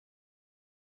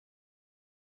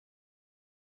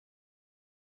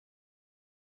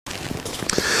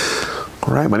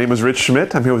All right, my name is Rich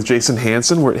Schmidt. I'm here with Jason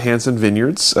Hanson. We're at Hanson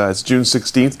Vineyards. It's June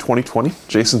 16th, 2020.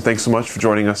 Jason, thanks so much for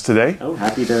joining us today. Oh,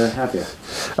 happy to have you.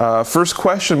 First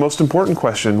question, most important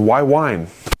question, why wine?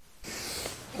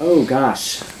 Oh,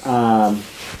 gosh.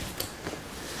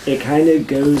 It kind of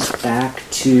goes back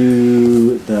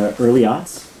to the early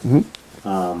aughts.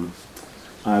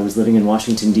 I was living in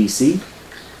Washington, D.C.,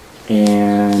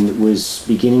 and was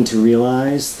beginning to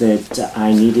realize that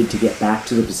I needed to get back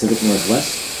to the Pacific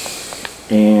Northwest.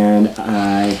 And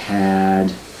I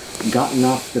had gotten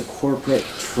off the corporate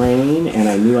train, and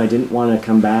I knew I didn't want to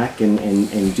come back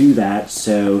and do that.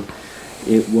 So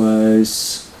it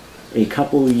was a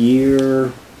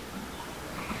couple-year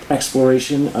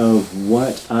exploration of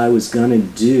what I was going to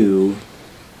do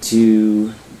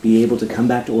to be able to come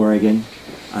back to Oregon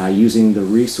using the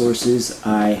resources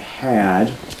I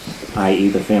had, i.e.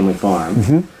 the family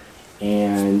farm,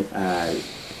 and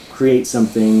create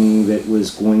something that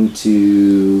was going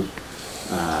to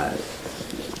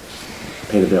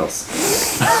pay the bills.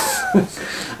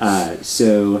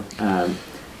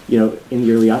 You know, in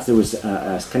the early aughts, there was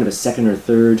a kind of a second or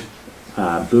third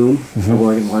boom of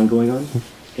Oregon wine going on,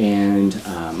 and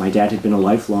my dad had been a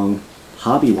lifelong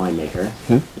hobby winemaker.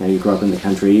 You know, you grow up in the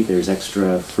country, there's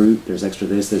extra fruit, there's extra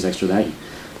this, there's extra that.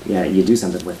 Yeah, you do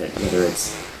something with it, whether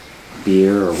it's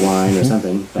beer or wine or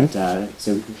something. But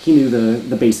so he knew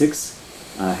the basics,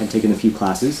 had taken a few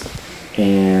classes,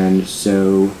 and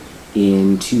so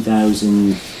in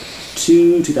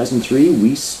 2002, 2003,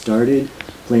 we started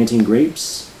planting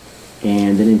grapes,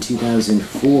 and then in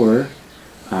 2004,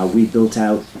 we built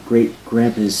out Great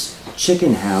Grandpa's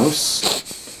chicken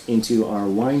house into our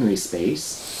winery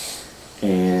space,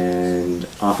 and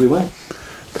off we went.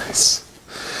 Nice.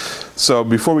 So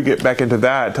before we get back into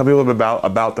that, tell me a little bit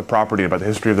about the property, about the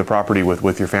history of the property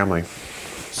with your family.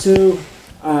 So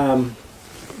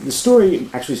the story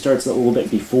actually starts a little bit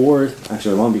before,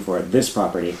 actually long before, this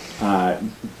property.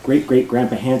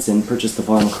 Great-Great-Grandpa Hanson purchased the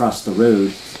farm across the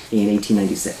road in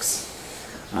 1896.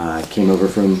 Came over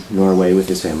from Norway with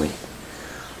his family.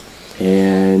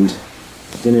 And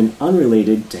then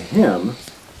unrelated to him,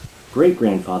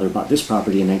 great-grandfather bought this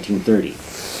property in 1930.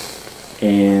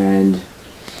 And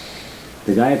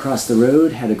the guy across the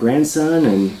road had a grandson,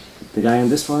 and the guy on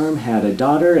this farm had a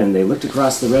daughter, and they looked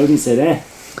across the road and said,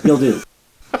 you'll do.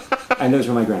 And those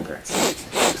were my grandparents.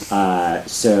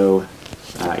 You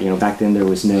know, back then there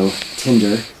was no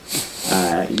Tinder.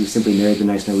 You simply married the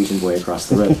nice Norwegian boy across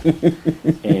the road.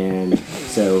 And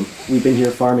so we've been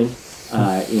here farming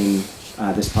in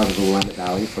this part of the Willamette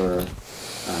Valley for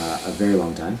a very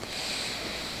long time.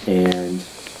 And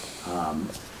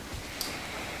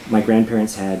my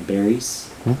grandparents had berries.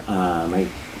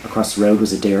 Across the road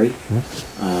was a dairy.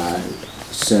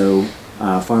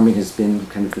 Farming has been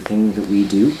kind of the thing that we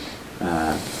do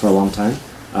for a long time.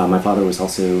 My father was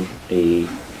also a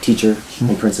teacher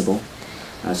and principal,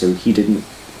 so he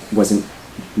wasn't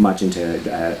much into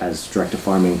as direct to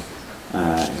farming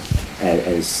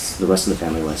as the rest of the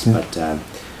family was. But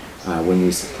when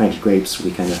we planted grapes,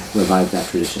 we kind of revived that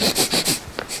tradition.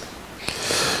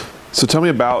 So tell me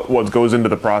about what goes into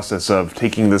the process of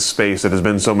taking this space that has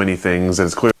been so many things, that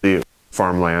is clearly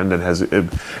farmland and turning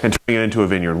it into a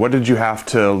vineyard. What did you have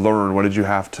to learn? What did you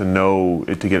have to know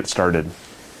to get it started?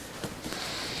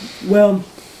 Well,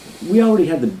 we already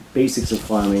had the basics of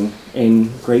farming,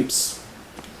 and grapes,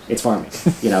 it's farming.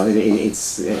 You know,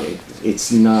 it's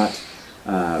not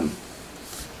a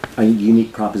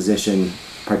unique proposition,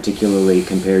 particularly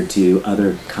compared to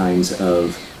other kinds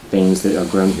of things that are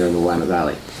grown here in the Willamette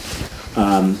Valley.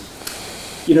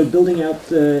 You know, building out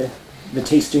the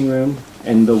tasting room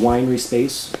and the winery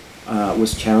space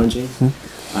was challenging.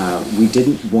 We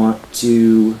didn't want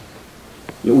to,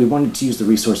 we wanted to use the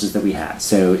resources that we had.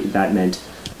 So that meant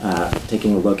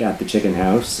taking a look at the chicken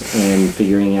house and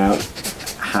figuring out,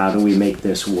 how do we make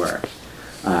this work?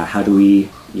 How do we,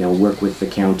 work with the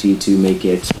county to make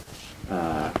it,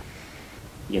 a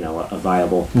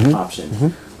viable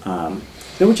option?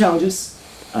 There were challenges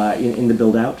in the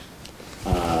build out.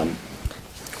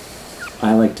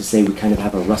 I like to say we kind of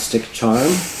have a rustic charm.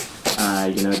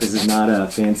 This is not a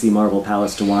fancy marble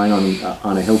palace to wine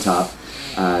on a hilltop.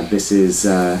 This is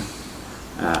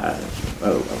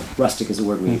rustic is a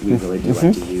word we really do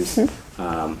like to use.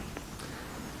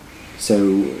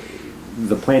 So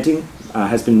the planting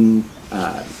has been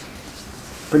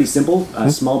pretty simple,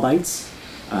 small bites.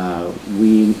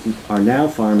 We are now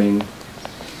farming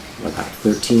about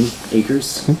 13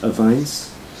 acres of vines.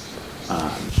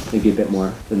 Maybe a bit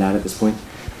more than that at this point.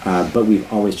 But we've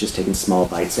always just taken small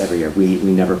bites every year. We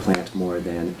never plant more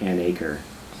than an acre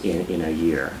in a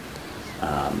year.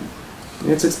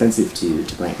 It's expensive to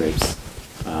plant grapes.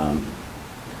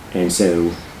 And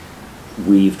so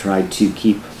we've tried to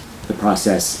keep the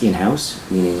process in-house,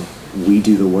 meaning we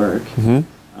do the work.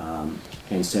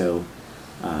 And so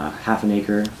half an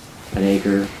acre,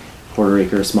 quarter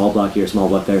acre, small block here, small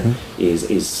block there,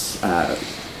 is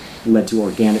led to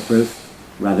organic growth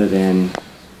rather than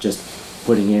just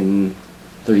putting in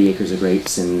 30 acres of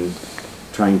grapes and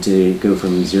trying to go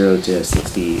from 0 to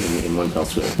 60 in one fell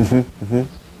swoop.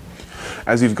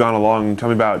 As you've gone along, tell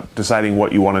me about deciding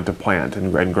what you wanted to plant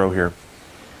and grow here.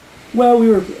 Well, we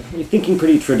were thinking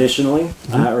pretty traditionally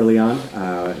early on.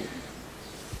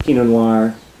 Pinot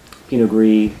Noir, Pinot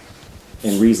Gris,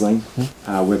 and Riesling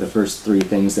were the first three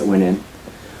things that went in.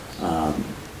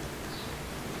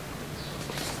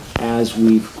 As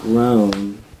we've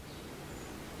grown,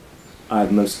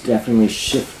 I've most definitely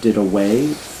shifted away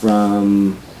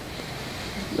from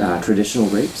traditional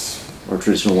grapes or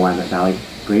traditional Willamette Valley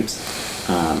grapes.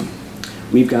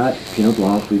 We've got Pinot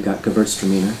Blanc, we've got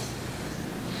Gewürztraminer,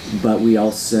 but we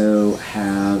also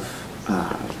have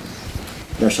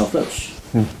Verchel Foch.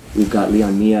 We've got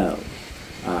Leon Mio.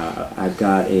 I've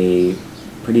got a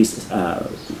pretty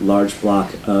large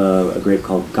block of a grape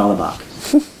called Galabak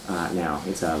now.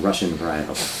 It's a Russian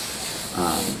varietal.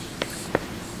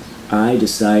 I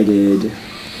decided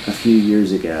a few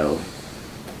years ago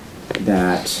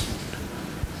that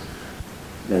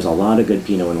there's a lot of good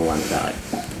Pinot in the Willamette Valley.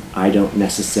 I don't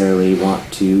necessarily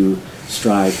want to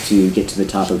strive to get to the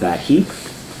top of that heap,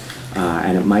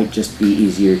 and it might just be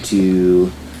easier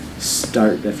to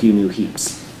start a few new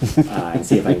heaps and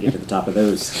see if I can get to the top of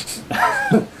those.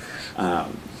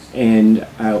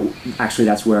 Actually,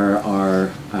 that's where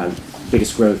our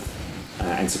biggest growth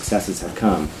and successes have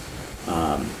come.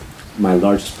 My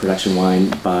largest production wine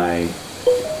by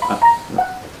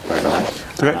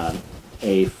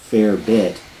a fair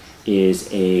bit is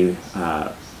a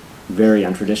very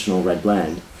untraditional red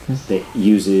blend that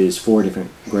uses 4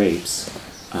 different grapes,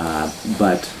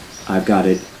 but I've got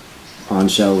it on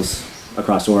shelves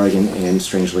across Oregon and,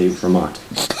 strangely, Vermont.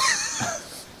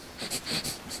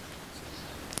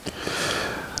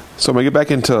 So I'm gonna get back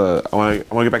into I want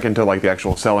to get back into like the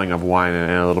actual selling of wine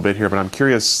in a little bit here, but I'm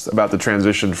curious about the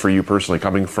transition for you personally,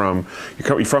 coming from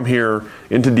here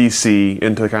into DC,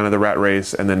 into kind of the rat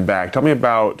race, and then back. Tell me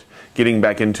about getting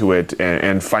back into it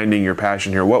and finding your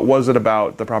passion here. What was it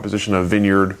about the proposition of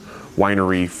vineyard,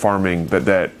 winery, farming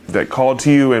that called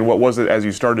to you, and what was it as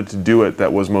you started to do it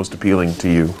that was most appealing to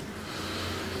you?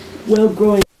 Well,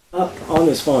 growing up on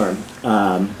this farm,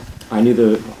 I knew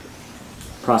the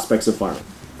prospects of farming.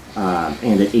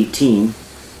 And at 18,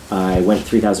 I went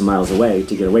 3,000 miles away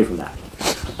to get away from that.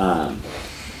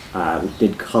 I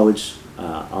did college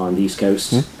on the East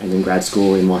Coast and then grad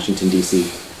school in Washington, D.C.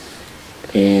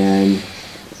 And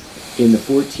in the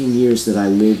 14 years that I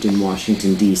lived in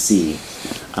Washington, D.C.,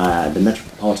 the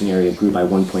metropolitan area grew by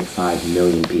 1.5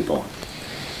 million people.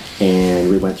 And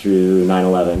we went through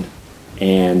 9/11,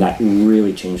 and that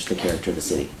really changed the character of the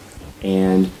city.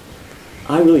 And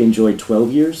I really enjoyed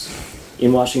 12 years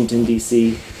in Washington,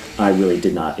 D.C. I really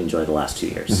did not enjoy the last 2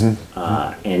 years.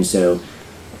 And so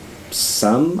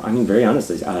very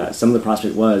honestly, some of the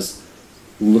prospect was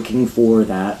looking for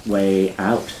that way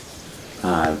out.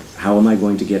 How am I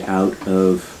going to get out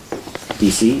of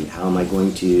D.C.? How am I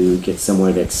going to get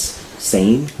somewhere that's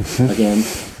sane again?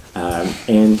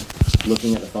 And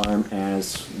looking at the farm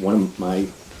as one of my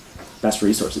best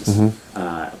resources.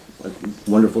 A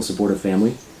wonderful supportive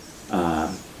family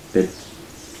that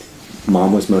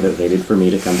Mom was motivated for me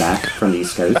to come back from the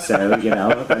East Coast, so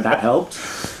that helped.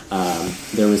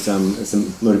 There was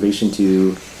some motivation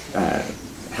to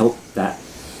help that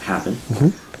happen,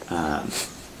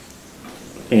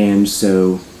 and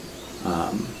so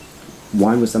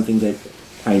wine was something that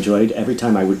I enjoyed. Every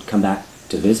time I would come back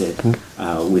to visit,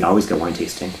 we'd always go wine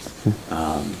tasting.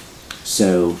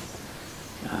 So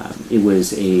it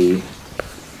was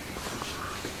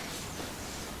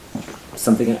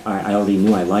something I already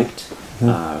knew I liked,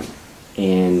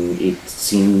 and it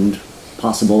seemed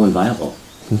possible and viable.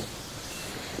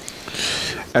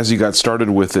 As you got started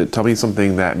with it, tell me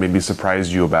something that maybe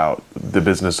surprised you about the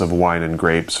business of wine and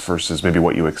grapes versus maybe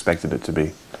what you expected it to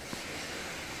be.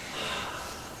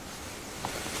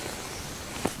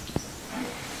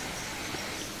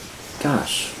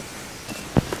 Gosh.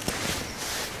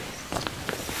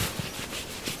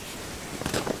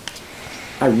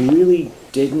 I really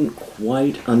didn't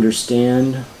quite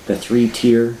understand the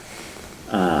 3-tier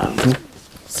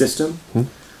system,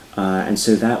 and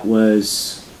so that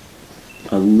was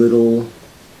a little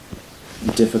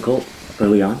difficult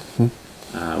early on.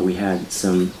 We had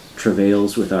some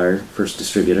travails with our first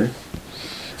distributor,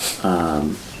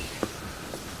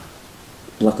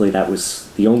 luckily that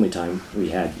was the only time we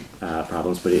had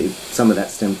problems, but some of that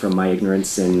stemmed from my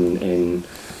ignorance and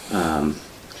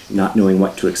not knowing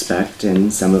what to expect,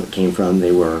 and some of it came from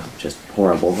they were just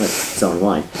horrible at selling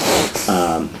wine.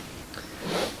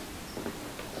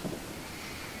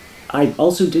 I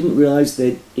also didn't realize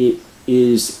that it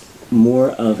is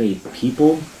more of a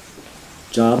people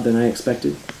job than I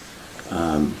expected.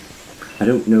 I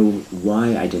don't know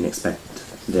why I didn't expect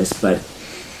this, but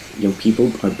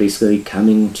people are basically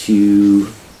coming to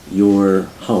your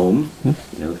home.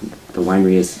 The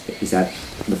winery is at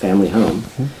the family home,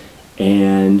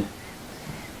 and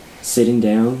sitting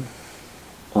down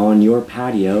on your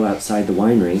patio outside the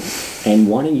winery and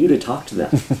wanting you to talk to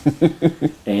them.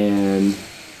 And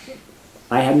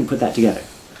I hadn't put that together.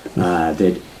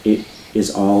 That it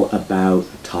is all about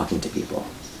talking to people.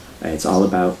 It's all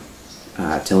about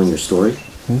telling your story.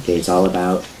 It's all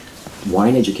about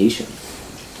wine education.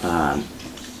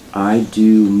 I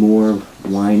do more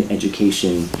wine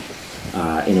education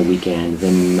in a weekend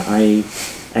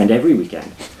and every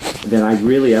weekend, than I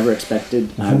really ever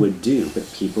expected I would do.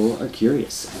 But people are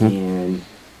curious, and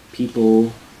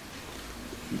people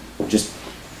just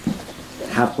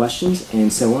have questions,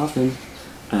 and so often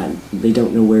they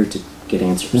don't know where to get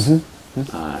answers.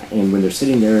 And when they're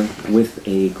sitting there with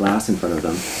a glass in front of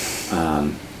them,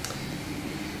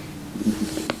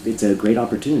 it's a great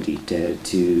opportunity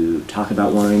to talk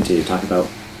about wine, to talk about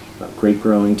grape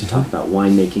growing, to talk about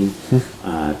winemaking,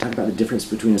 talk about the difference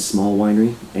between a small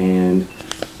winery and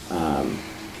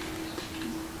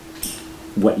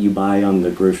what you buy on the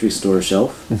grocery store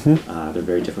shelf. They're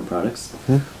very different products.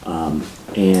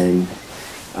 And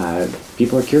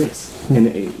people are curious. And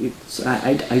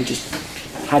I just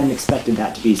hadn't expected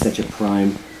that to be such a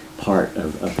prime part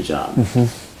of the job.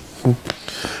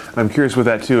 I'm curious with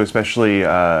that too, especially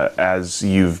as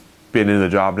you've been in the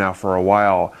job now for a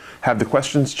while. Have the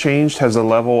questions changed? Has the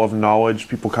level of knowledge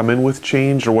people come in with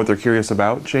changed, or what they're curious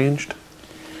about changed?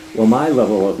 Well, my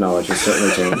level of knowledge has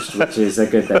certainly changed, which is a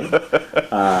good thing.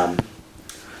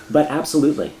 But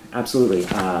absolutely.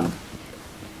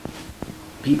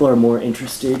 People are more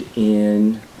interested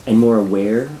in and more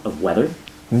aware of weather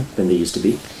than they used to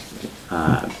be.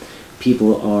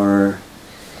 People are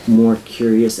more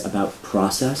curious about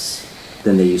process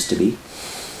than they used to be.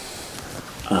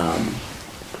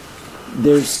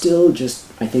 There's still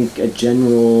just, I think, a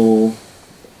general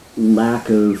lack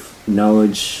of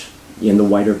knowledge in the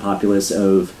wider populace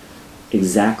of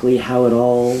exactly how it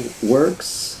all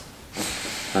works.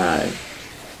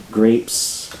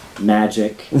 Grapes,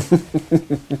 magic,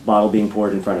 bottle being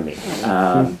poured in front of me.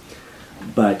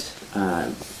 But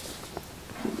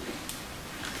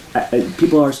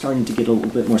people are starting to get a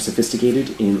little bit more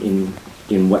sophisticated in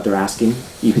what they're asking.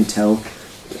 You can tell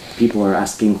people are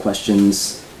asking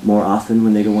questions more often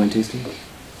when they go wine tasting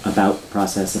about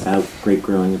process, about grape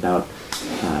growing, about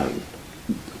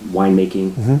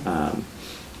winemaking,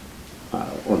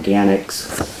 organics,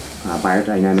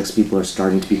 biodynamics. People are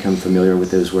starting to become familiar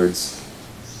with those words.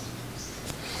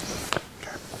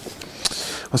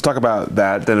 Let's talk about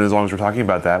that then. As long as we're talking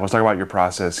about that, let's talk about your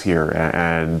process here,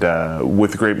 and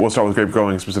with grape. We'll start with grape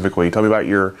growing specifically. Tell me about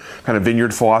your kind of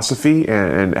vineyard philosophy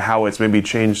and how it's maybe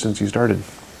changed since you started.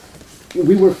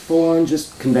 We were full on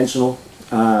just conventional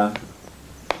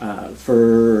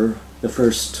for the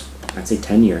first, I'd say,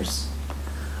 10 years.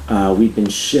 We've been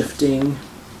shifting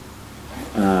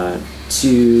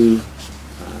to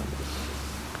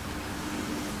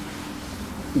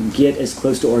get as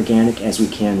close to organic as we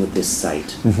can with this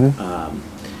site.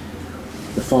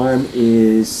 The farm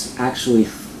is actually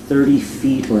 30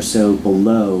 feet or so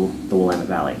below the Willamette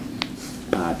Valley.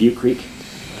 Butte Creek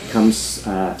comes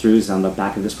through, is on the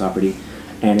back of this property,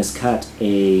 and has cut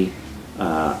a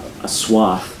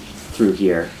swath through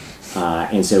here.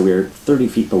 And so we're 30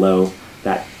 feet below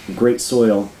that great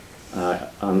soil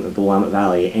on the Willamette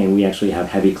Valley, and we actually have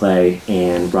heavy clay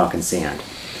and rock and sand.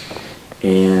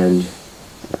 And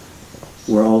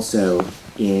we're also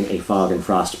in a fog and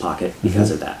frost pocket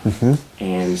because of that.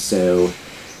 And so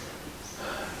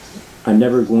I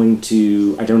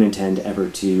don't intend ever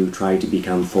to try to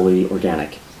become fully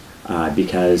organic,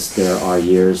 because there are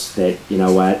years that, you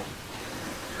know what,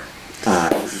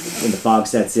 when the fog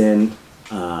sets in,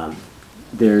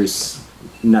 there's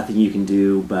nothing you can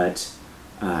do but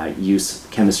use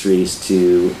chemistries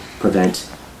to prevent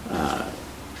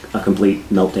a complete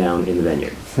meltdown in the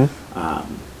vineyard.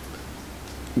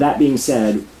 That being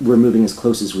said, we're moving as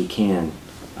close as we can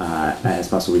as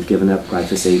possible. We've given up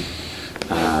glyphosate.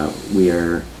 We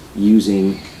are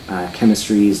using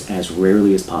chemistries as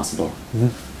rarely as possible.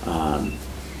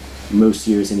 Most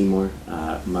years anymore,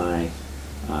 my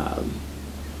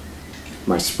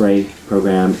My spray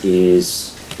program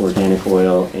is organic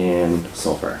oil and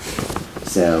sulfur.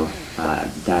 So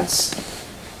that's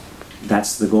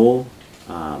the goal.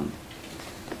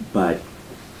 But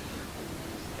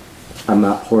I'm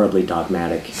not horribly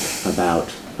dogmatic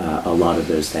about a lot of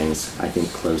those things. I think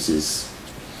close is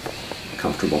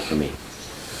comfortable for me.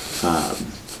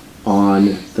 On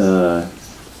the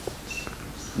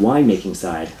winemaking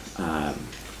side,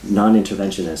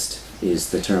 non-interventionist is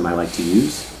the term I like to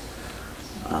use.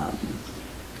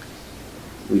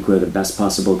 We grow the best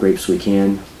possible grapes we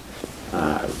can.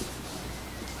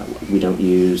 We don't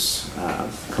use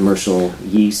commercial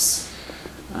yeasts.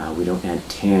 We don't add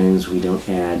tannins. We don't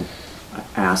add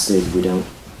acid. We don't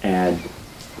add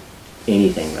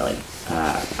anything really.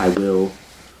 I will.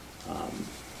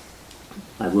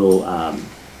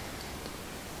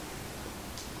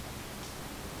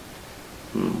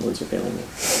 Words are failing me.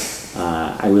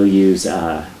 I will use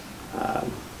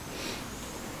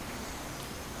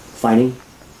fining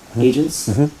agents,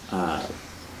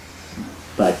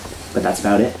 but that's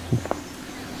about it.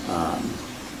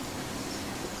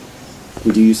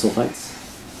 We do use sulfites.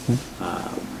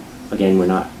 Again, we're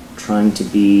not trying to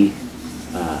be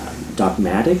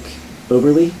dogmatic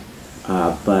overly,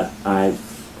 but I've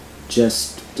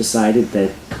just decided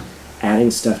that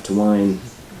adding stuff to wine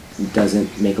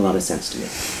doesn't make a lot of sense to me.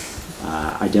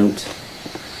 I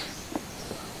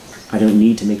don't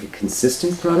need to make a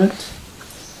consistent product.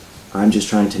 I'm just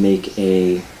trying to make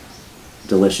a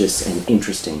delicious and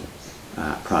interesting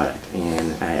product,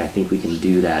 and I think we can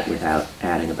do that without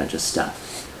adding a bunch of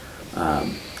stuff.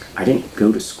 I didn't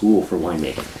go to school for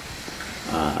winemaking,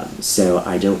 so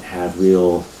I don't have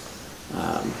real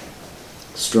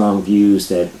strong views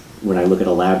that when I look at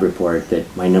a lab report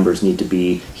that my numbers need to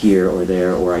be here or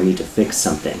there, or I need to fix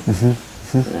something.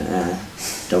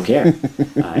 Don't care.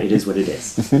 It is what it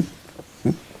is.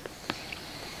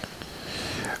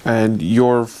 And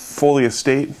you're fully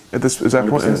estate at this is that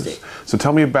point? Estate. So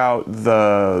tell me about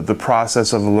the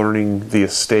process of learning the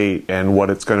estate and what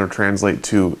it's going to translate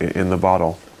to in the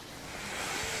bottle.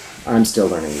 I'm still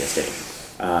learning the estate.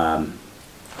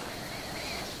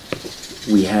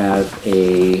 We have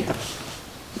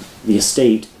the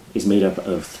estate is made up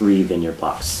of 3 vineyard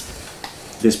blocks.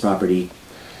 This property,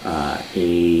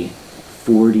 a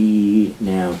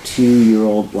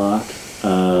 2-year-old block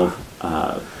of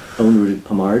own-rooted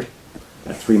Pommard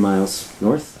at 3 miles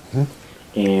north,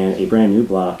 and a brand new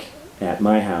block at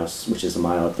my house, which is a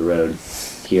mile up the road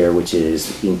here, which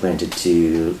is being planted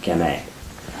to Gamay.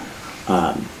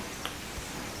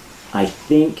 I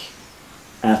think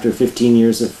after 15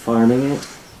 years of farming it,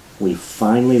 we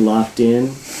finally locked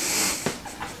in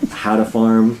how to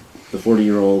farm the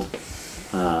 40-year-old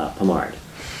Pommard.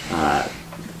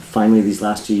 Finally, these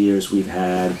last 2 years, we've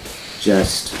had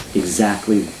just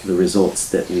exactly the results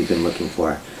that we've been looking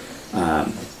for.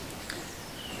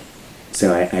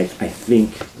 So I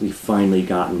think we've finally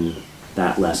gotten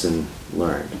that lesson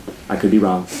learned. I could be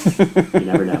wrong. You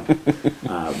never know.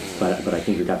 But I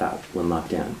think we got that one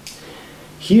locked down.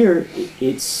 Here,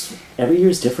 it's every year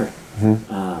is different.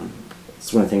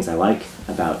 It's one of the things I like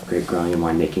about grape growing and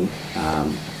winemaking.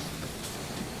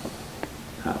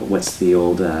 What's the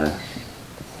old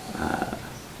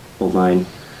line?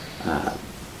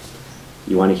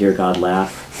 You want to hear God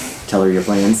laugh? Tell her your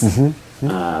plans.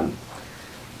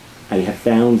 I have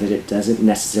found that it doesn't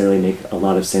necessarily make a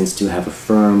lot of sense to have a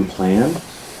firm plan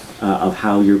of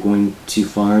how you're going to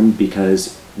farm,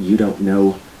 because you don't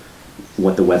know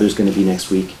what the weather's going to be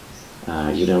next week.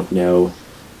 You don't know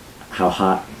how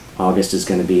hot August is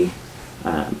going to be.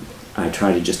 I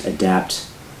try to just adapt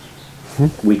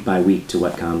week by week to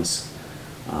what comes,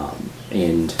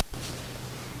 and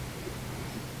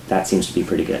that seems to be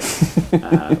pretty good.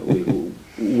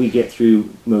 We get through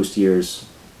most years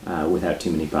without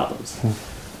too many problems.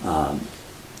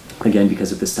 Again,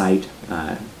 because of the site,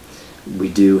 we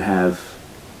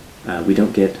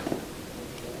don't get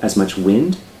as much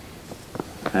wind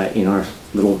in our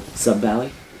little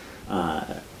sub-valley,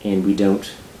 and we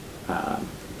don't,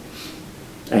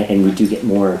 and we do get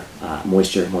more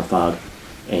moisture, more fog,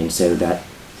 and so that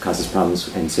causes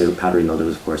problems, and so powdery mildew,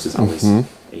 of course, is always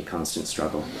a constant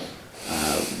struggle.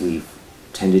 We've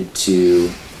tended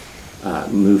to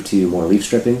move to more leaf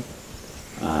stripping,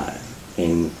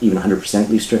 and even 100%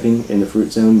 leaf stripping in the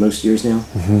fruit zone most years now,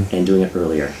 and doing it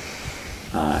earlier.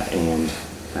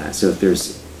 So if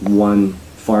there's one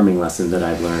farming lesson that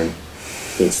I've learned,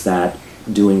 it's that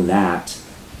doing that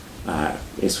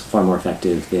is far more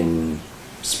effective than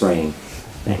spraying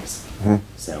things.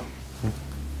 So,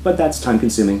 but that's time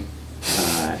consuming,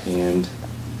 and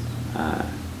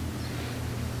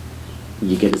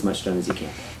you get as much done as you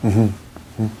can.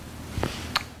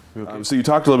 So you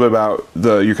talked a little bit about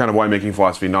your kind of winemaking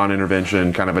philosophy,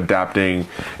 non-intervention, kind of adapting,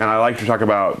 and I like to talk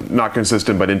about not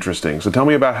consistent but interesting. So tell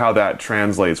me about how that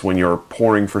translates when you're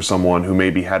pouring for someone who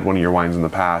maybe had one of your wines in the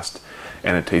past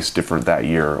and it tastes different that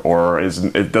year, or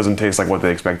it doesn't taste like what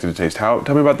they expected to taste. Tell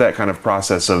me about that kind of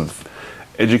process of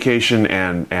education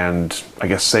and I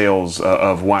guess sales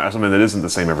of wine, something that isn't the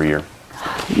same every year.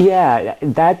 Yeah,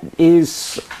 that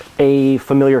is a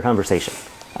familiar conversation.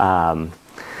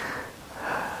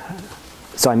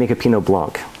 So I make a Pinot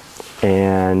Blanc,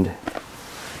 and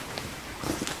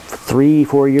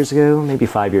 3-4 years ago, maybe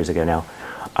 5 years ago now,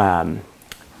 a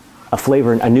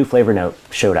new flavor note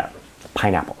showed up: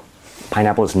 pineapple.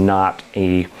 Pineapple is not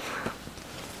a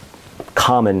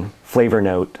common flavor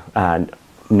note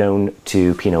known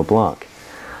to Pinot Blanc,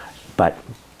 but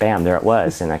bam, there it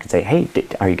was, and I could say, "Hey,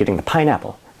 are you getting the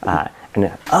pineapple?"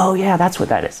 And oh yeah, that's what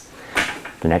that is.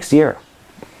 The next year,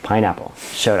 pineapple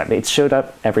showed up. It's showed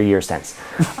up every year since.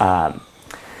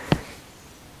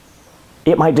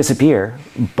 It might disappear,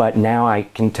 but now I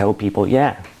can tell people,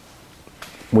 yeah,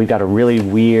 we've got a really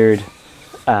weird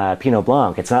Pinot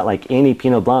Blanc. It's not like any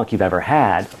Pinot Blanc you've ever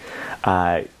had.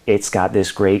 It's got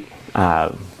this great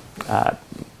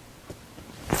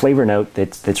flavor note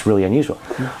that's really unusual.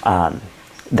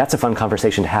 That's a fun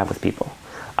conversation to have with people.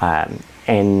 And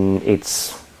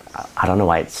I don't know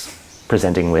why it's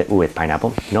presenting with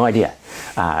pineapple. No idea.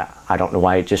 I don't know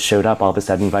why it just showed up all of a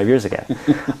sudden 5 years ago.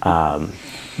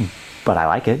 But I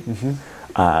like it.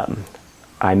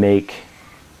 I make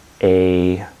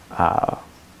a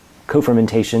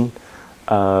co-fermentation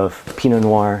of Pinot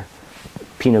Noir,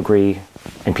 Pinot Gris,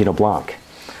 and Pinot Blanc.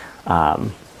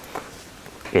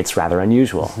 It's rather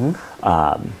unusual.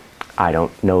 I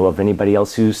don't know of anybody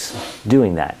else who's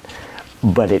doing that,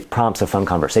 but it prompts a fun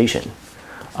conversation.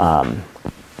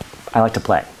 I like to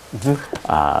play.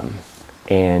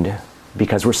 And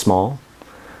because we're small,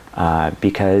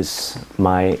 because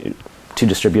my two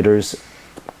distributors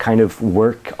kind of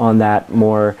work on that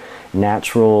more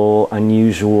natural,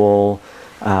 unusual,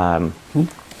 don't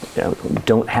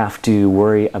have to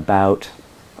worry about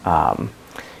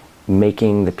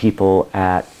making the people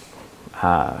at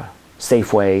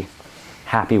Safeway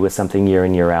happy with something year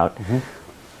in, year out.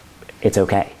 It's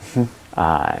okay.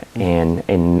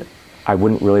 And I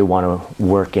wouldn't really want to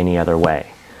work any other way.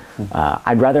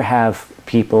 I'd rather have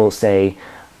people say,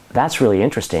 "That's really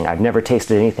interesting. I've never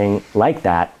tasted anything like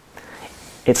that.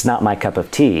 It's not my cup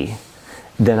of tea,"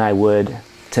 than I would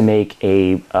to make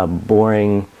a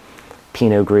boring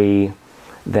Pinot Gris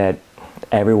that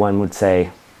everyone would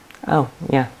say, "Oh,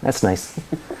 yeah, that's nice."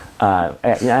 I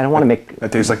don't want to make...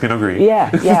 That tastes like Pinot Gris. Yeah,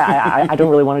 I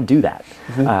don't really want to do that.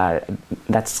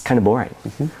 That's kind of boring.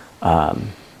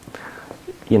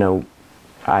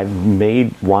 I've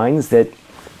made wines that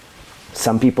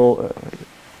some people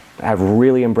have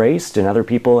really embraced, and other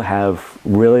people have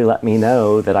really let me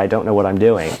know that I don't know what I'm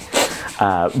doing.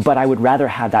 But I would rather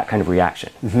have that kind of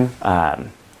reaction. I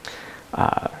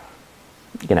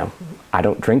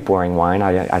don't drink boring wine.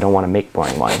 I don't want to make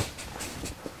boring wine.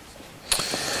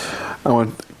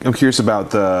 I'm curious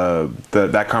about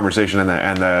that conversation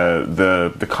and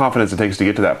the confidence it takes to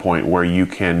get to that point where you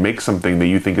can make something that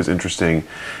you think is interesting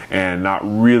and not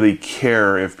really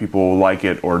care if people like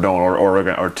it or don't,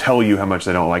 or tell you how much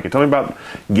they don't like it. Tell me about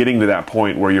getting to that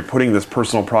point where you're putting this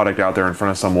personal product out there in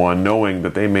front of someone, knowing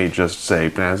that they may just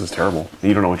say, "Man, this is terrible.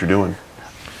 You don't know what you're doing."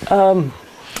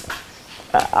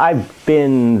 I've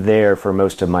been there for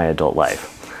most of my adult life.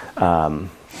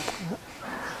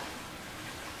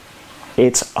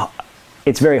 It's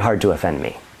very hard to offend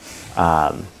me.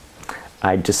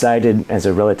 I decided as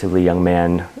a relatively young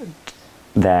man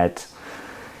that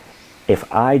if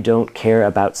I don't care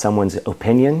about someone's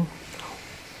opinion,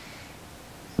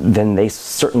 then they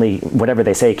certainly, whatever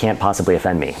they say can't possibly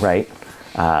offend me, right?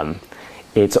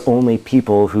 It's only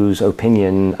people whose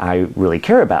opinion I really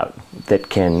care about that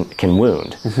can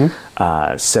wound.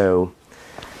 So,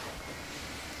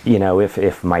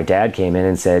 if my dad came in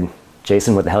and said,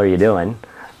 "Jason, what the hell are you doing?"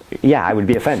 Yeah, I would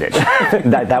be offended.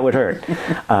 that would hurt.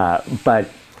 But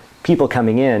people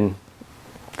coming in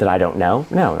that I don't know,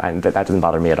 no, that doesn't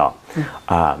bother me at all.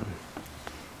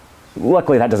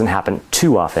 Luckily, that doesn't happen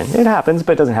too often. It happens,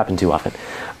 but it doesn't happen too often.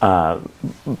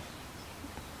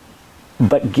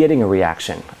 But getting a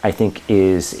reaction, I think,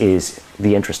 is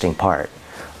the interesting part.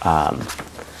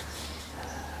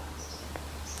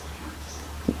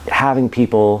 Having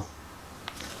people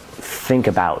think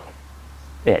about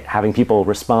it, having people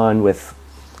respond with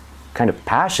kind of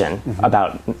passion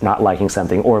about not liking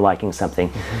something or liking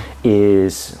something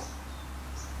is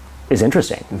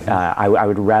interesting. I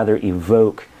would rather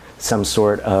evoke some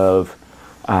sort of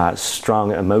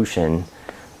strong emotion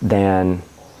than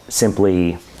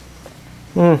simply,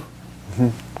 yeah,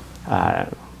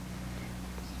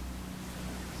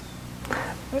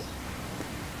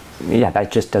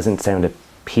 that just doesn't sound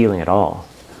appealing at all.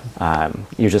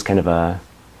 You're just kind of a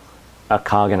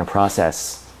cog in a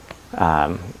process,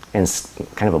 and it's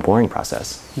kind of a boring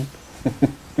process.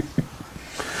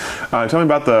 Tell me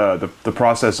about the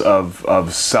process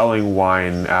of selling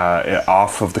wine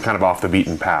off the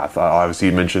beaten path. Obviously,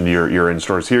 you mentioned you're in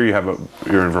stores here.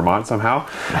 You're in Vermont somehow,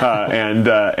 and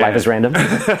life is random.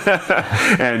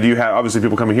 And you have obviously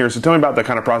people coming here. So tell me about the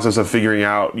kind of process of figuring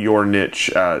out your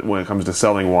niche when it comes to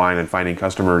selling wine and finding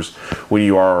customers when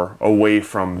you are away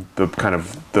from the kind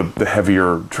of the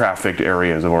heavier trafficked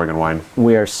areas of Oregon wine.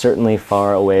 We are certainly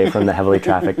far away from the heavily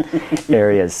trafficked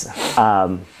areas.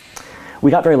 We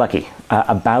got very lucky.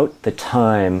 About the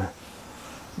time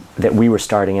that we were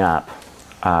starting up,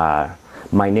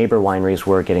 my neighbor wineries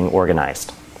were getting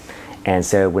organized. And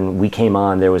so when we came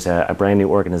on, there was a brand new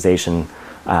organization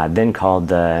then called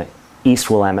the East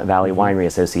Willamette Valley Winery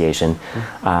Association,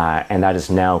 and that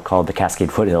is now called the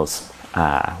Cascade Foothills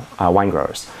Wine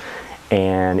Growers.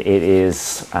 And it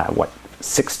is,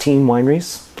 16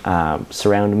 wineries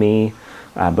surround me,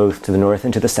 both to the north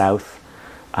and to the south.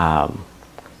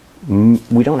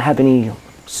 We don't have any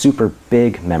super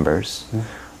big members.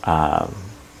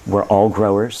 We're all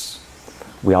growers.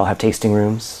 We all have tasting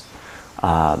rooms.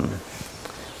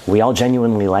 We all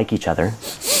genuinely like each other.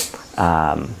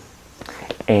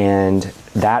 And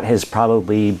that has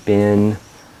probably been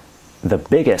the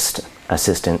biggest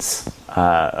assistance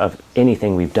of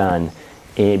anything we've done,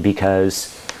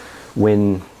 because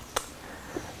when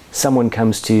someone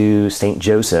comes to St.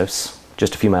 Joseph's,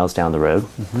 just a few miles down the road,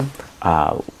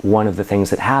 one of the things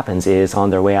that happens is on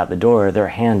their way out the door, they're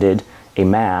handed a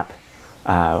map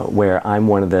where I'm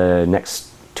one of the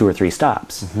next 2 or 3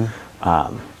 stops.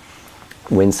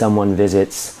 When someone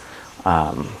visits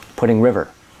Pudding River,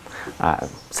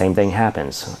 same thing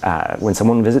happens. When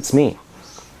someone visits me,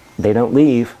 they don't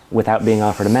leave without being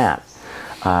offered a map.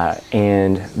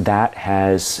 And that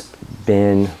has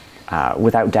been,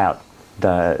 without doubt,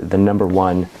 the number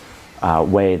one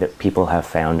way that people have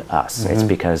found us. It's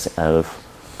because of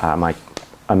my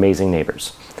amazing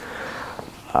neighbors.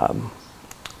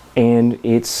 And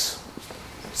it's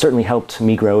certainly helped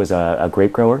me grow as a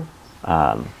grape grower.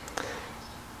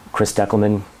 Chris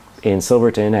Deckelman in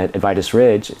Silverton at Vitus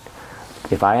Ridge,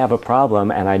 if I have a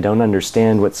problem and I don't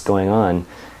understand what's going on,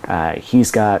 he's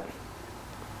got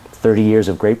 30 years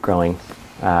of grape growing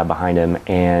behind him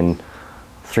and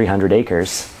 300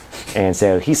 acres. And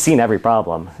so he's seen every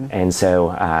problem, and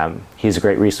so he's a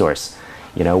great resource.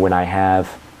 You know, when I have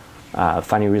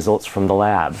funny results from the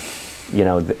lab, you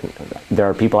know, there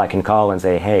are people I can call and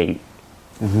say, hey,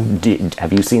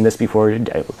 have you seen this before?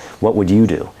 What would you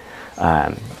do?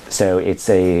 So it's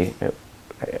the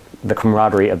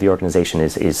camaraderie of the organization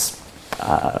is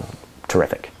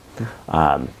terrific.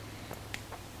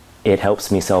 It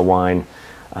helps me sell wine.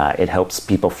 It helps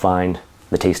people find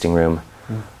the tasting room.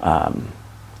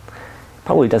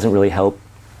 Probably doesn't really help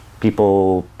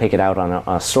people pick it out on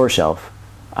a store shelf,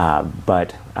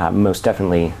 but most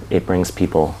definitely it brings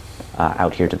people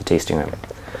out here to the tasting room.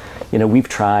 You know, we've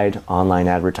tried online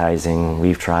advertising,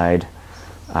 we've tried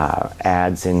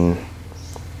ads in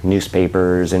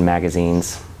newspapers and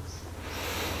magazines.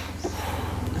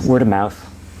 Word of mouth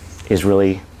is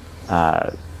really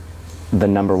the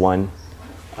number one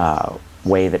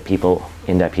way that people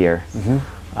end up here.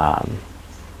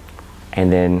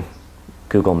 And then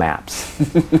Google Maps.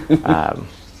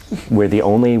 We're the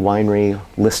only winery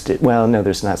listed, well, no,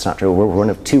 that's not true. We're one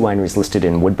of 2 wineries listed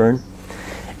in Woodburn,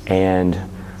 and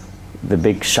the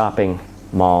big shopping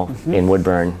mall in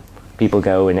Woodburn. People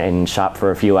go and shop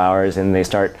for a few hours and they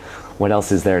start, what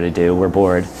else is there to do? We're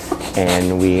bored,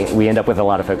 and we end up with a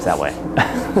lot of folks that way.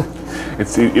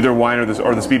 It's either wine or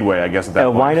the Speedway, I guess, at that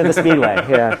point. Wine or the Speedway,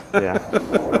 yeah.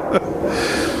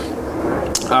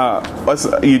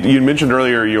 You mentioned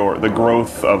earlier the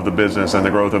growth of the business and the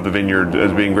growth of the vineyard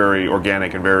as being very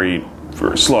organic and very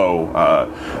slow.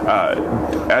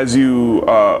 As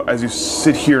you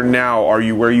sit here now, are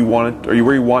you where you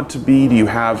want to be? Do you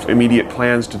have immediate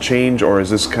plans to change, or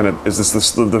is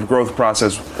the growth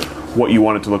process what you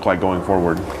want it to look like going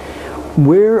forward?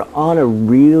 We're on a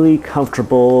really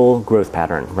comfortable growth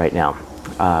pattern right now.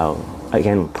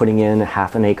 Again, putting in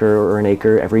half an acre or an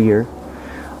acre every year.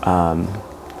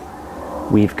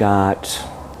 We've got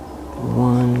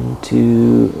 1,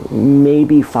 2,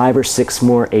 maybe 5 or 6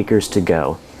 more acres to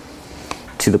go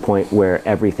to the point where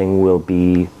everything will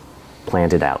be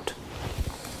planted out.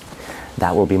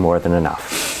 That will be more than enough.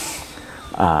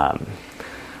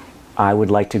 I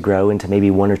would like to grow into maybe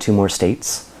 1 or 2 more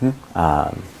states.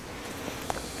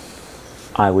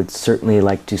 I would certainly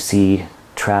like to see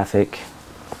traffic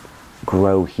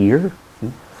grow here,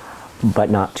 but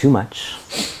not too much.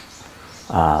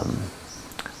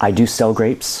 I do sell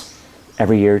grapes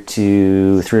every year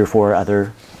to 3 or 4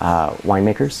 other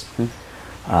winemakers.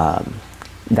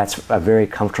 That's a very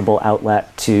comfortable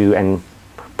outlet to, and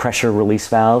pressure release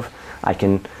valve. I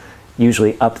can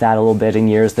usually up that a little bit in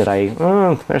years that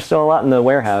there's still a lot in the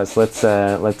warehouse. Let's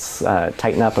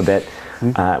tighten up a bit.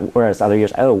 Whereas other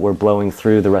years, we're blowing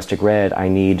through the rustic red. I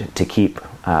need to keep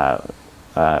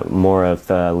more of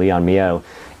the Leon Mio,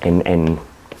 and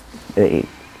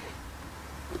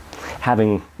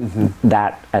having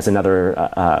that as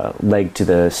another leg to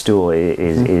the stool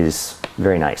is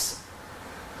very nice.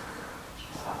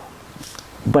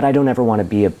 But I don't ever want to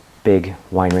be a big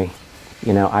winery.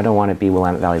 I don't want to be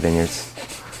Willamette Valley Vineyards.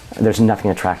 There's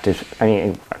nothing attractive. I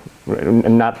mean,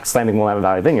 I'm not slamming Willamette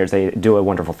Valley Vineyards. They do a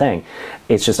wonderful thing.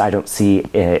 It's just I don't see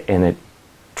an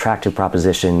attractive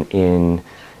proposition in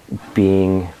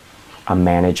being a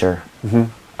manager.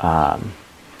 I'm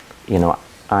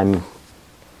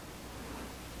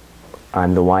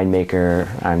the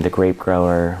winemaker, I'm the grape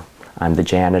grower, I'm the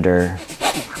janitor,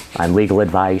 I'm legal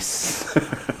advice.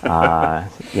 I'm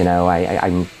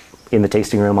in the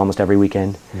tasting room almost every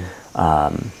weekend.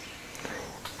 And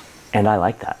I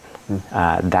like that.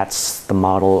 That's the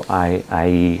model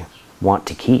I want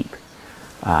to keep.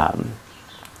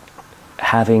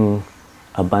 Having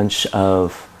a bunch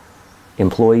of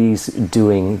employees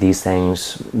doing these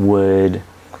things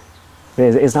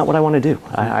is not what I want to do.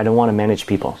 I don't want to manage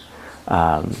people.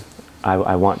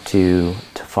 I want to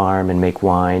farm and make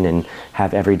wine and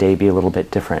have every day be a little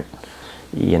bit different.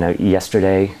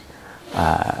 Yesterday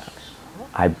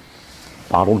I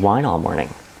bottled wine all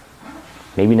morning.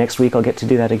 Maybe next week I'll get to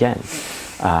do that again.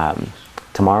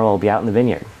 Tomorrow I'll be out in the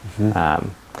vineyard.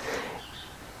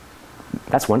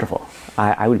 That's wonderful.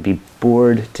 I would be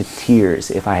bored to tears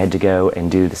if I had to go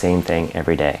and do the same thing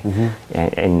every day.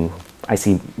 And I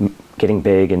see getting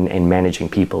big and managing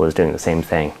people as doing the same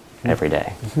thing every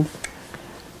day.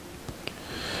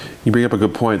 You bring up a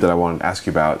good point that I wanted to ask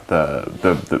you about,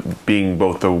 the being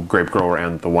both the grape grower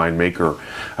and the winemaker.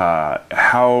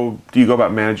 How do you go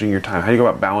about managing your time? How do you go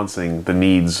about balancing the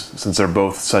needs, since they're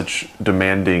both such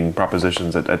demanding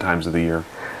propositions at times of the year?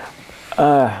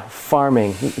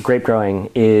 Farming, grape growing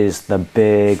is the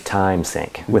big time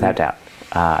sink, without doubt.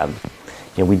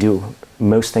 We do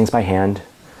most things by hand.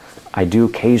 I do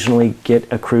occasionally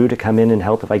get a crew to come in and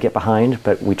help if I get behind,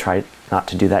 but we try not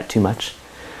to do that too much.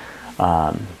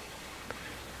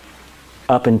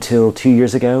 Up until 2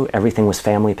 years ago, everything was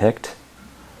family picked.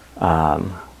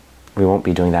 We won't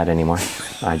be doing that anymore.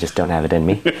 I just don't have it in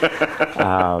me.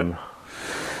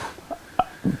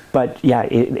 But yeah,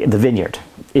 the vineyard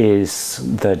is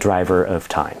the driver of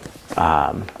time.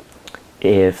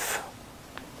 If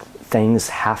things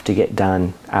have to get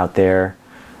done out there,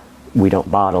 we don't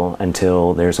bottle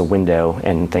until there's a window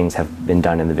and things have been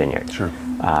done in the vineyard. Sure.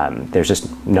 There's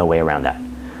just no way around that.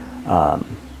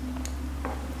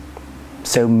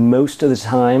 So most of the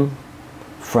time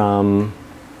from,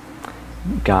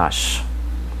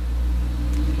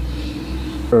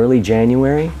 early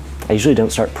January, I usually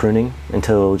don't start pruning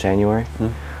until January.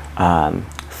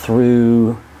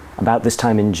 Through about this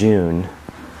time in June,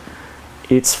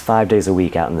 it's 5 days a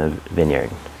week out in the vineyard.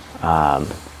 And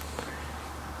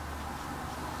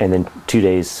then 2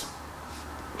 days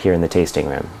here in the tasting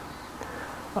room.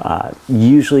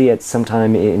 Usually at some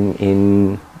time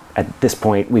at this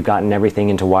point, we've gotten everything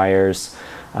into wires.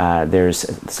 There's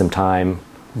some time,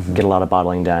 get a lot of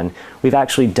bottling done. We've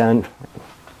actually done,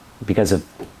 because of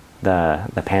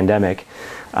the pandemic,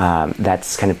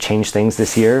 that's kind of changed things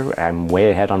this year. I'm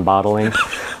way ahead on bottling.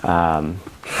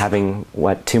 Having,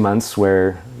 2 months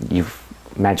where you've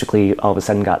magically all of a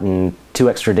sudden gotten 2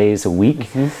 extra days a week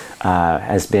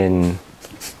has been,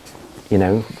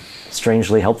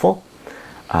 strangely helpful.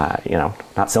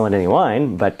 Not selling any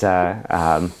wine, but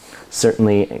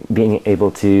certainly being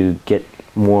able to get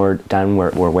more done.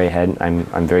 We're way ahead.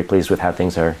 I'm very pleased with how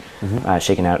things are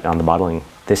shaking out on the bottling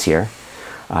this year.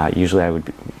 Usually I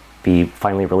would be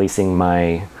finally releasing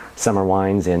my summer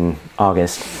wines in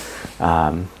August,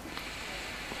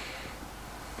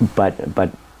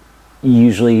 but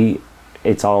usually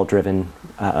it's all driven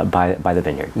by the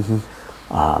vineyard.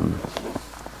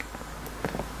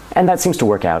 And that seems to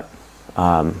work out.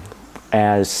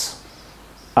 As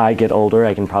I get older,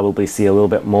 I can probably see a little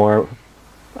bit more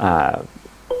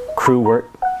crew work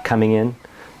coming in,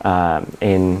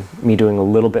 and me doing a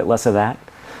little bit less of that.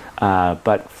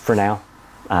 But for now,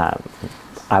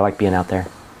 I like being out there.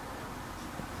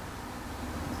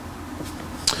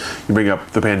 You bring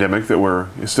up the pandemic that we're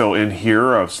still in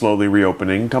here, slowly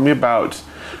reopening. Tell me about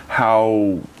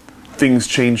how things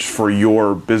changed for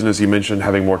your business. You mentioned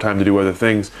having more time to do other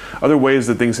things. Other ways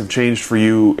that things have changed for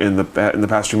you in the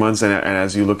past few months, and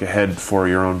as you look ahead for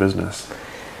your own business.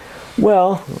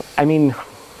 Well, I mean,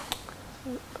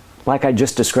 like I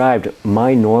just described,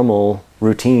 my normal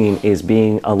routine is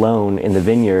being alone in the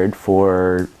vineyard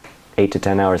for 8 to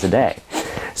 10 hours a day.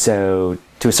 So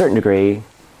to a certain degree,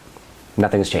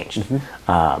 nothing's changed.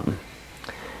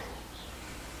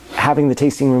 Having the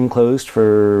tasting room closed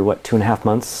for 2.5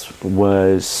 months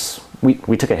was,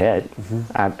 we took a hit.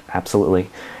 Absolutely.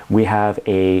 We have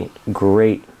a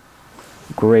great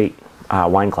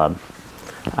wine club,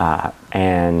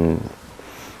 and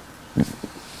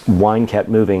wine kept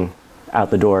moving out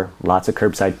the door. Lots of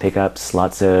curbside pickups,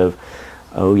 lots of,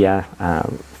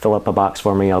 fill up a box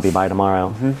for me, I'll be by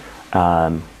tomorrow.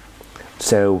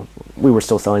 So we were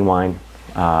still selling wine.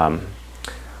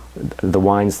 The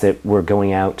wines that were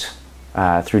going out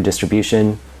through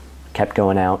distribution kept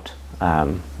going out.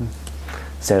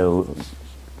 So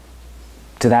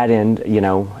to that end,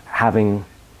 having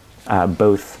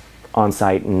both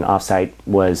on-site and off-site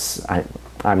was,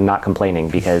 I'm not complaining,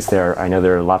 because I know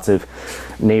there are lots of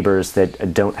neighbors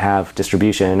that don't have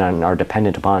distribution and are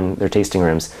dependent upon their tasting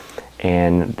rooms,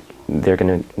 and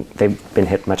they've been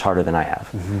hit much harder than I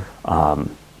have.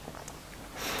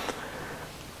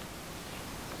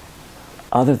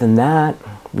 Other than that,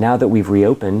 now that we've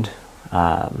reopened,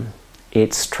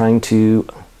 it's trying to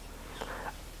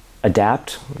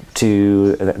adapt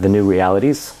to the new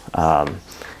realities.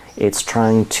 It's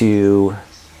trying to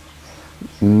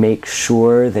make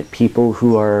sure that people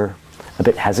who are a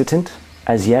bit hesitant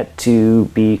as yet to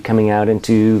be coming out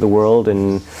into the world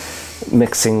and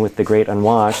mixing with the great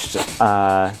unwashed,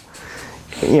 they're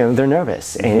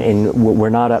nervous, and we're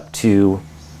not up to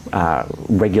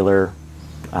regular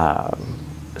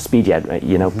speed yet.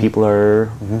 People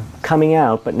are coming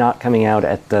out, but not coming out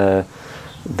at the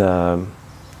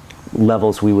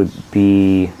levels we would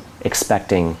be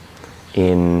expecting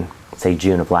in, say,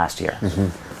 June of last year.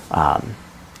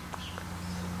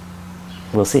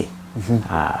 We'll see.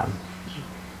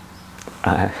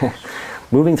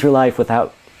 Moving through life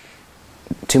without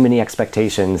too many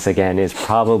expectations, again, is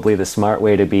probably the smart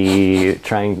way to be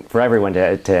trying for everyone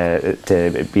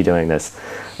to be doing this.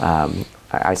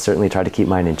 I certainly try to keep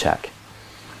mine in check.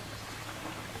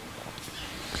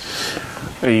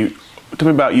 And tell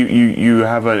me about you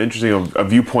have an interesting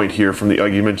viewpoint here from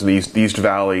like you mentioned, the East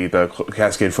Valley, the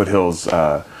Cascade Foothills,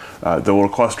 the little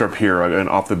cluster up here and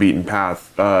off the beaten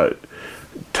path.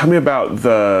 Tell me about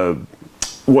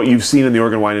what you've seen in the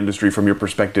Oregon wine industry from your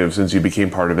perspective since you became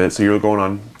part of it. So you're going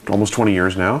on almost 20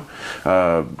 years now.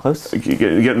 Close.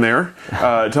 Getting there.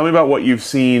 Tell me about what you've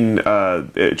seen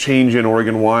change in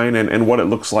Oregon wine and what it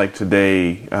looks like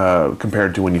today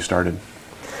compared to when you started.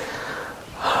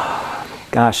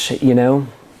 Gosh, I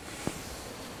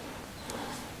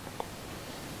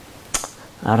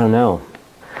don't know.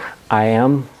 I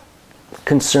am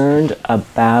concerned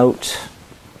about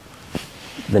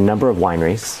the number of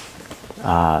wineries.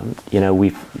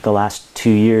 The last 2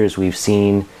 years we've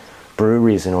seen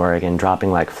breweries in Oregon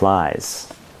dropping like flies,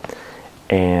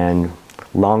 and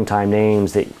longtime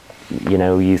names that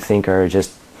you think are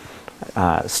just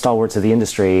stalwarts of the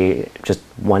industry just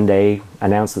one day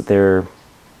announce that they're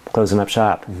closing up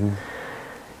shop.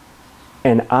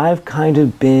 And I've kind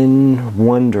of been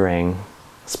wondering,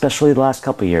 especially the last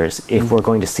couple of years, if we're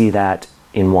going to see that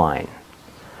in wine.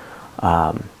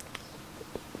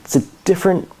 It's a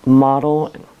different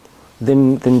model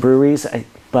than breweries,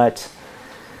 but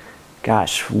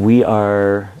gosh,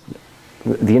 the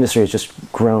industry has just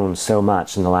grown so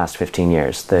much in the last 15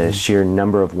 years. The sheer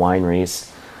number of wineries,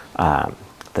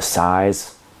 the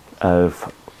size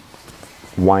of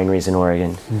wineries in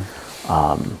Oregon.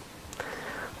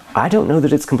 I don't know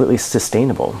that it's completely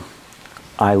sustainable.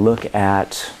 I look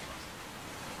at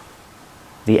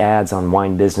the ads on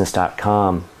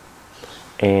winebusiness.com,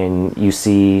 and you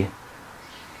see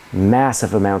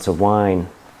massive amounts of wine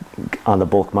on the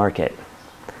bulk market,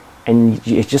 and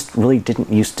it just really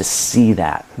didn't used to see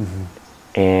that.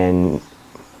 And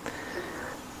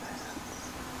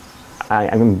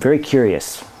I'm very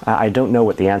curious. I don't know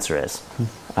what the answer is,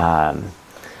 but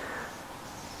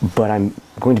I'm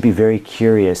going to be very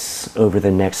curious over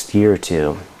the next year or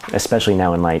two, especially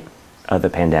now in light of the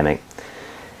pandemic.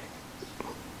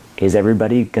 Is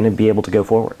everybody going to be able to go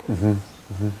forward?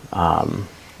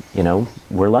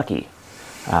 We're lucky.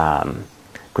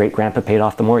 Great grandpa paid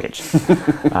off the mortgage.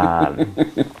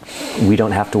 We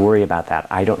don't have to worry about that.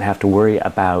 I don't have to worry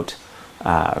about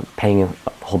paying a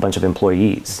whole bunch of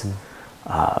employees.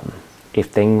 If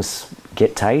things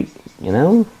get tight,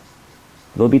 they'll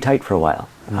be tight for a while.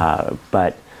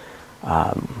 But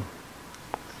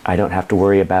I don't have to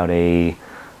worry about a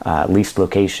leased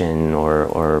location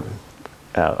or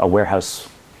a warehouse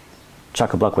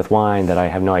chock-a-block with wine that I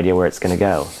have no idea where it's going to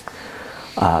go.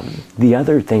 The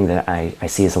other thing that I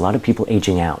see is a lot of people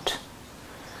aging out.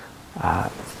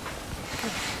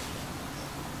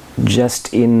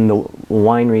 Just in the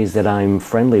wineries that I'm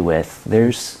friendly with,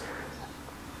 there's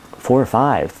 4 or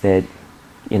 5 that,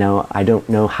 I don't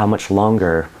know how much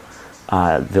longer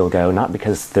they'll go, not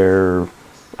because they're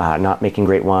not making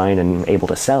great wine and able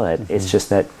to sell it. It's just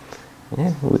that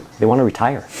they want to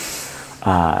retire.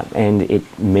 And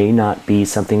it may not be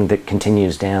something that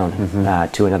continues down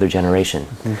to another generation.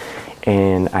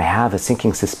 And I have a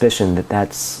sinking suspicion that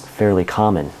that's fairly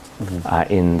common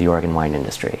in the Oregon wine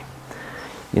industry.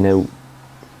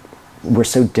 We're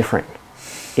so different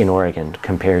in Oregon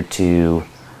compared to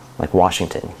like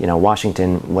Washington.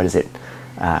 Washington, what is it?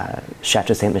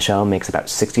 Chateau Ste. Michelle makes about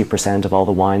 60% of all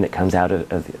the wine that comes out of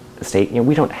the state.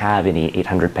 We don't have any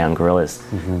 800-pound gorillas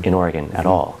in Oregon at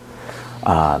all.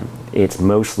 It's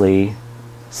mostly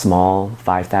small,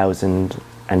 5,000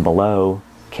 and below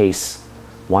case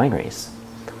wineries.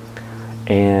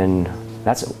 And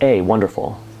that's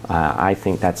wonderful. I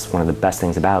think that's one of the best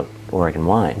things about Oregon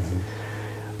wine.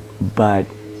 But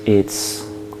it's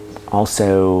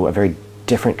also a very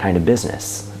different kind of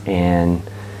business. And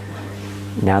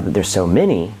now that there's so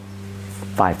many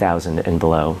 5,000 and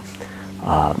below,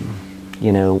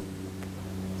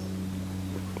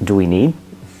 do we need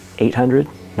 800,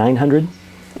 900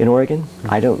 in Oregon?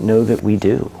 I don't know that we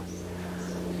do.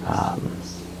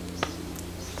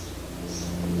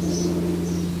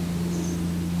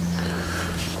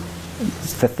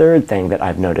 The third thing that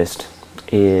I've noticed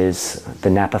is the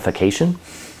Napification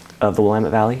of the Willamette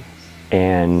Valley,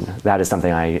 and that is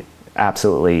something I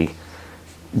absolutely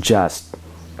just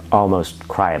almost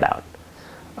cry about.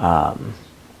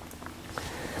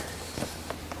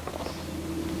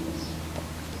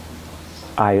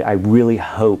 I really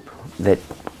hope that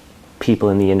people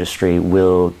in the industry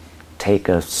will take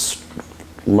a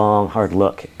long, hard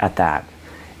look at that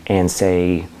and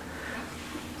say,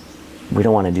 we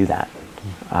don't want to do that.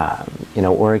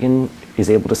 Oregon is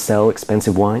able to sell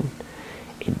expensive wine.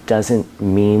 It doesn't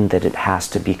mean that it has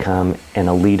to become an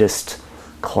elitist,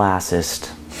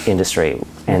 classist industry,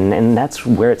 and that's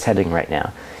where it's heading right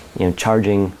now.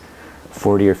 Charging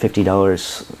 $40 or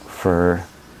 $50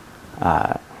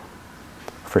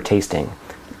 for tasting.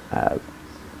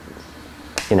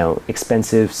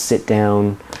 Expensive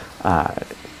sit-down,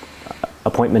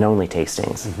 appointment-only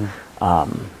tastings.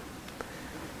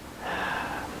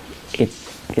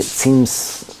 It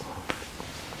seems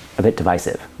a bit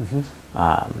divisive.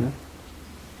 I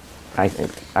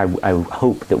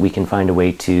hope that we can find a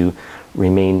way to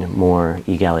remain more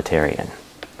egalitarian,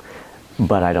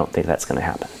 but I don't think that's going to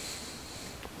happen.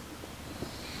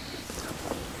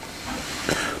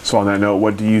 So on that note,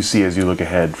 what do you see as you look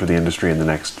ahead for the industry in the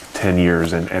next 10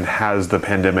 years, and has the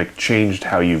pandemic changed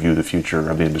how you view the future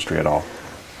of the industry at all?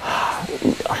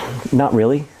 Not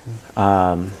really.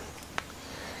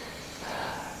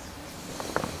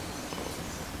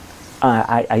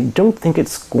 I don't think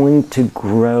it's going to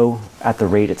grow at the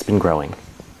rate it's been growing.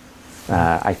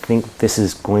 I think this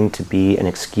is going to be an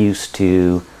excuse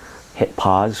to hit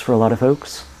pause for a lot of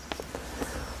folks.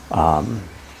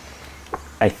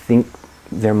 I think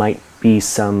there might be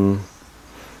some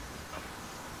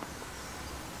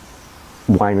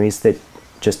wineries that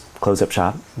just close up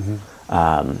shop.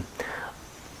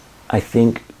 I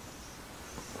think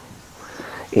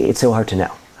it's so hard to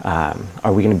know.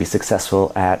 Are we going to be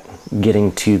successful at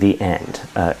getting to the end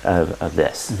of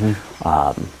this?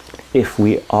 If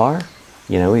we are,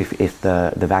 if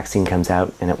the vaccine comes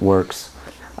out and it works,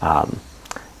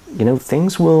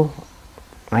 things will,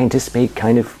 I anticipate,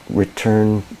 kind of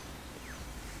return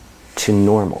to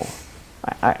normal.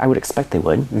 I would expect they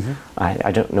would.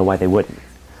 I don't know why they wouldn't.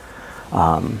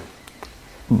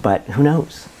 But who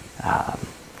knows?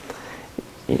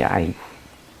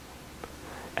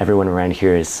 Everyone around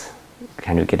here is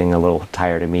kind of getting a little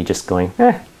tired of me just going,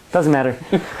 doesn't matter.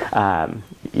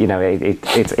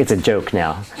 It's a joke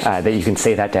now that you can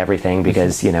say that to everything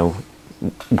because,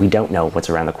 we don't know what's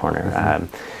around the corner.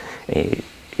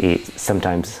 It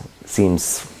sometimes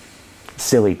seems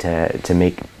silly to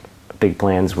make big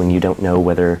plans when you don't know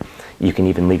whether you can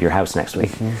even leave your house next week.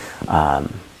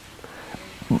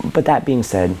 But that being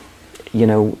said,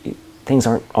 things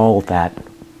aren't all that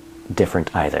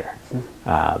different either.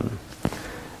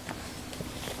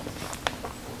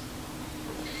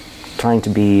 Trying to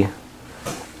be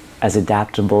as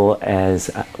adaptable as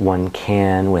one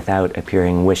can without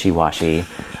appearing wishy-washy,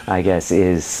 I guess,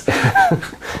 is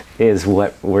is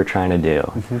what we're trying to do.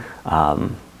 I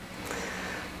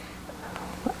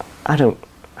don't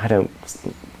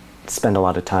spend a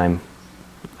lot of time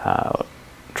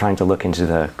trying to look into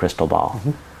the crystal ball.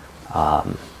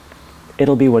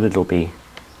 It'll be what it'll be.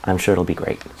 I'm sure it'll be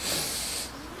great.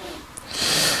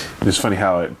 It's funny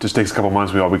how it just takes a couple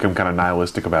months, we all become kind of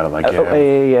nihilistic about it. Like,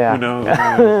 Yeah. who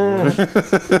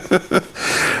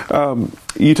knows?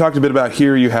 You talked a bit about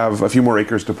here. You have a few more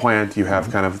acres to plant. You have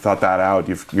kind of thought that out.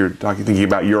 You're thinking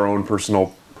about your own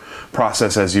personal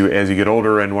process as you get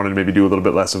older and wanted to maybe do a little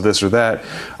bit less of this or that.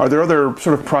 Are there other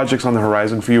sort of projects on the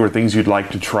horizon for you, or things you'd like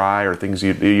to try, or things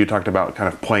you talked about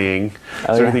kind of playing?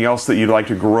 Is there anything else that you'd like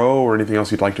to grow, or anything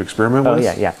else you'd like to experiment with?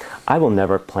 Yeah. I will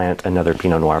never plant another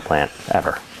Pinot Noir plant,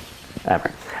 ever.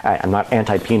 I'm not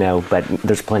anti-Pinot, but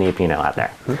there's plenty of Pinot out there.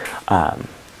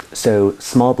 So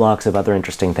small blocks of other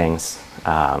interesting things.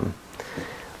 I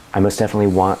most definitely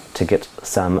want to get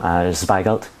some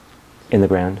Zweigelt in the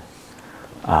ground.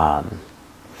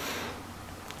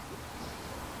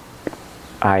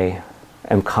 I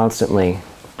am constantly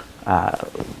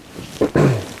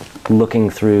looking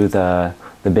through the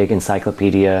big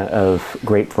encyclopedia of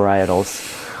grape varietals,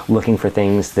 looking for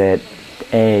things that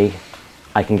A,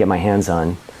 I can get my hands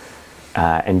on,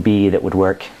 and B, that would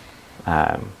work,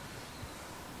 or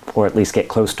at least get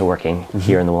close to working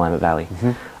here in the Willamette Valley.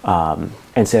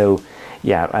 And so,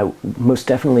 yeah, I would most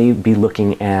definitely be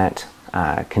looking at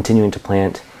continuing to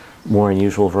plant more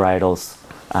unusual varietals,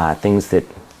 things that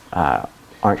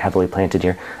aren't heavily planted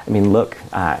here. I mean, look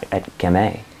at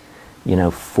Gamay.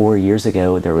 4 years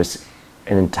ago there was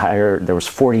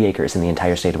 40 acres in the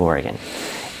entire state of Oregon.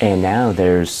 And now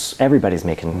everybody's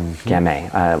making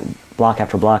Gamay. Block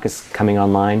after block is coming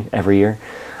online every year.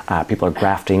 People are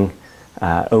grafting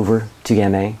over to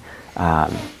Gamay.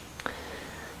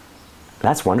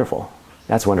 That's wonderful.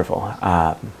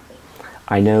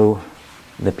 I know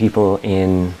the people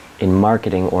in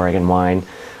marketing Oregon wine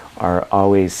are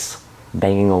always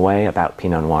banging away about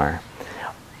Pinot Noir.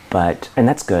 And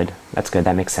that's good.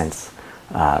 That makes sense.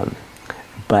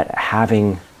 But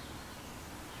having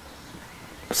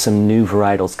some new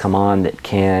varietals come on that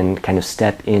can kind of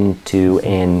step into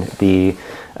and be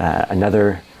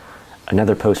another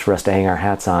post for us to hang our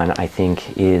hats on, I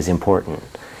think is important.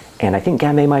 And I think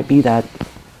Gamay might be that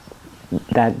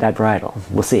varietal.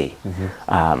 We'll see.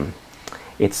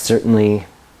 It certainly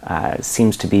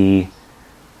seems to be,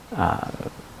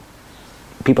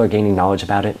 people are gaining knowledge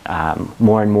about it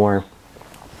more and more.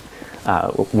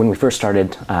 When we first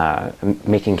started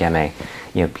making Gamay,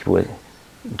 people would,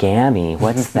 Gammy,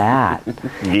 what's that?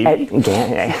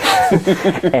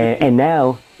 and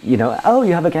now, oh,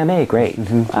 you have a Gamay, great.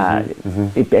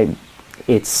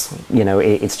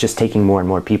 It's just taking more and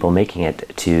more people making it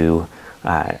to,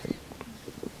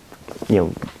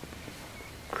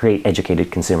 create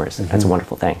educated consumers. That's a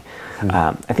wonderful thing.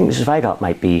 I think the Zweigelt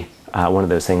might be one of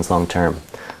those things long term.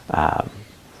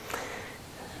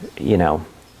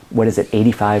 What is it?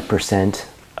 85%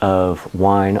 of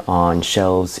wine on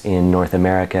shelves in North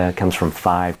America comes from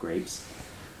 5 grapes.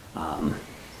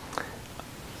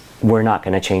 We're not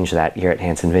going to change that here at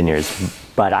Hanson Vineyards,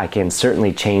 but I can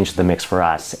certainly change the mix for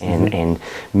us and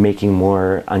making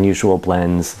more unusual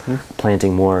blends,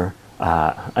 planting more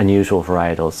unusual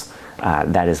varietals.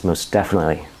 That is most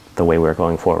definitely the way we're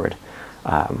going forward.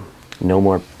 No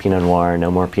more Pinot Noir, no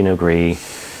more Pinot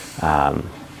Gris.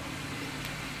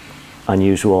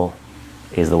 Unusual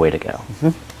is the way to go.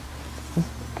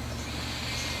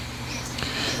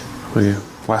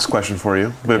 Last question for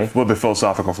you, a little bit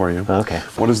philosophical for you. Okay.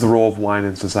 What is the role of wine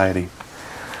in society?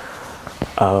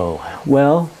 Oh,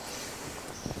 well,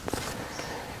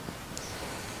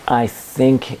 I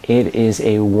think it is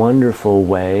a wonderful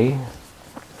way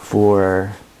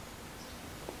for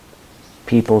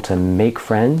people to make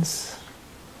friends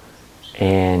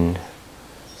and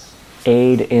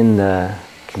aid in the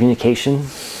communication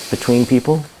between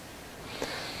people.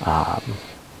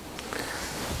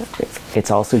 It's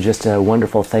also just a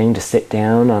wonderful thing to sit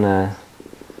down on a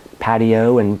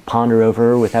patio and ponder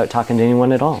over without talking to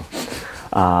anyone at all.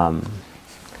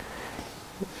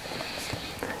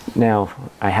 Now,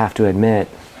 I have to admit,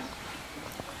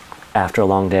 after a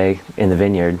long day in the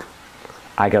vineyard,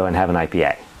 I go and have an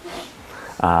IPA.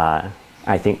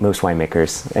 I think most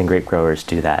winemakers and grape growers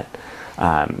do that.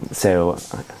 So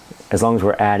as long as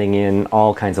we're adding in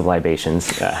all kinds of libations,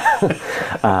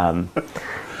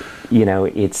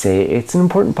 it's an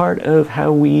important part of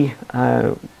how we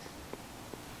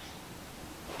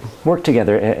work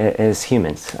together as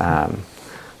humans.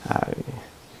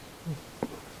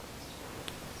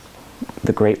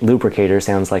 the great lubricator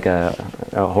sounds like a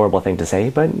horrible thing to say,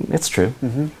 but it's true.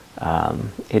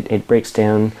 It breaks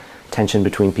down tension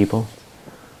between people,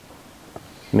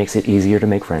 makes it easier to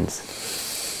make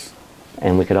friends.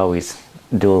 And we could always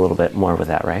do a little bit more with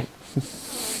that, right?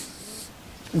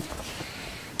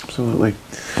 Absolutely.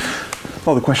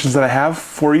 All the questions that I have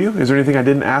for you. Is there anything I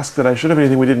didn't ask that I should have?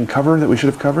 Anything we didn't cover that we should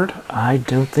have covered? I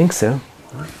don't think so.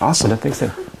 Awesome. I don't think so.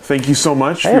 Thank you so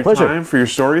much for your time, for your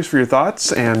stories, for your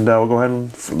thoughts, and we'll go ahead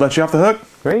and let you off the hook.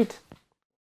 Great.